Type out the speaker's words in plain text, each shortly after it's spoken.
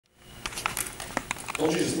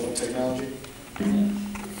Don't you just love technology?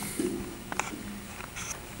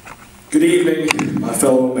 Good evening, my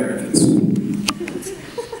fellow Americans.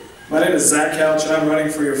 My name is Zach Couch, and I'm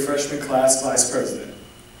running for your freshman class vice president.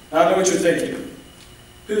 Now, I know what you're thinking.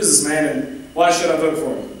 Who is this man, and why should I vote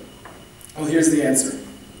for him? Well, here's the answer.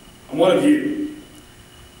 I'm one of you.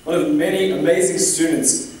 One of many amazing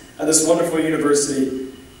students at this wonderful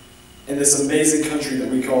university in this amazing country that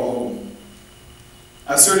we call home.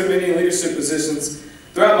 I've served in many leadership positions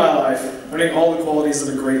throughout my life, learning all the qualities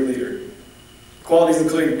of a great leader. Qualities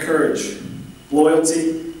including courage,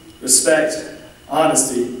 loyalty, respect,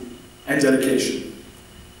 honesty, and dedication.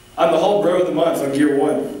 I'm the Hall Bro of the Month on Gear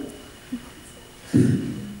 1.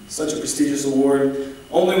 Such a prestigious award,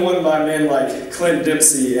 only won by men like Clint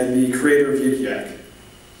Dempsey and the creator of Yik Yak.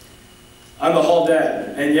 I'm the Hall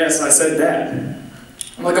Dad, and yes, I said dad.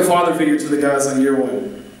 I'm like a father figure to the guys on Year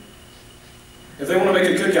 1. If they want to make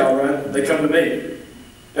a cookout run, they come to me.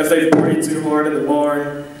 If they party too hard in the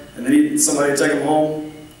barn and they need somebody to take them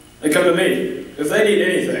home, they come to me. If they need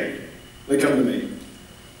anything, they come to me.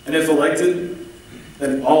 And if elected,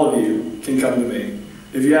 then all of you can come to me.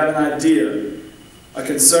 If you have an idea, a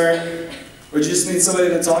concern, or just need somebody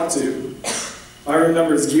to talk to, my room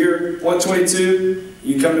number is Gear 122.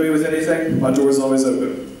 You come to me with anything, my door is always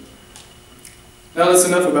open. Now that's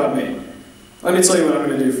enough about me. Let me tell you what I'm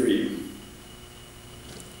going to do for you.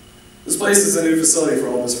 This place is a new facility for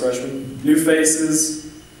all of us freshmen. New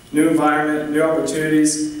faces, new environment, new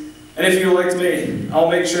opportunities. And if you elect me, I'll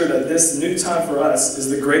make sure that this new time for us is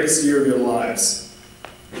the greatest year of your lives.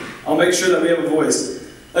 I'll make sure that we have a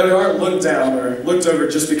voice, that we aren't looked down or looked over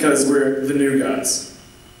just because we're the new guys.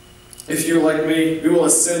 If you elect me, we will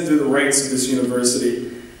ascend through the ranks of this university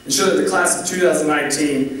and show that the class of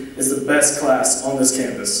 2019 is the best class on this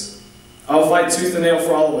campus. I'll fight tooth and nail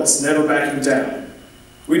for all of us, never backing down.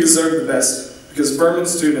 We deserve the best because Furman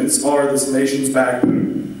students are this nation's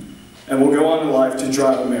backbone and will go on in life to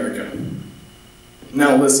drive America.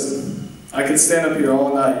 Now listen, I could stand up here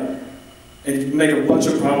all night and make a bunch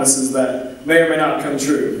of promises that may or may not come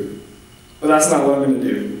true, but that's not what I'm going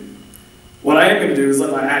to do. What I am going to do is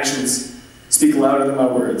let my actions speak louder than my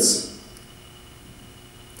words.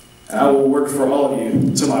 And I will work for all of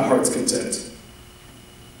you to my heart's content.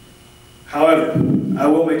 However, I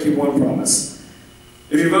will make you one promise.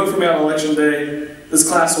 If you vote for me on election day, this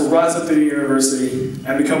class will rise up through the university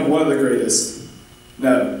and become one of the greatest,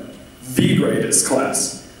 no, the greatest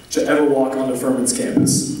class to ever walk onto Furman's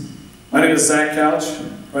campus. My name is Zach Couch,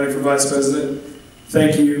 running for vice president.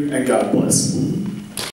 Thank you, and God bless.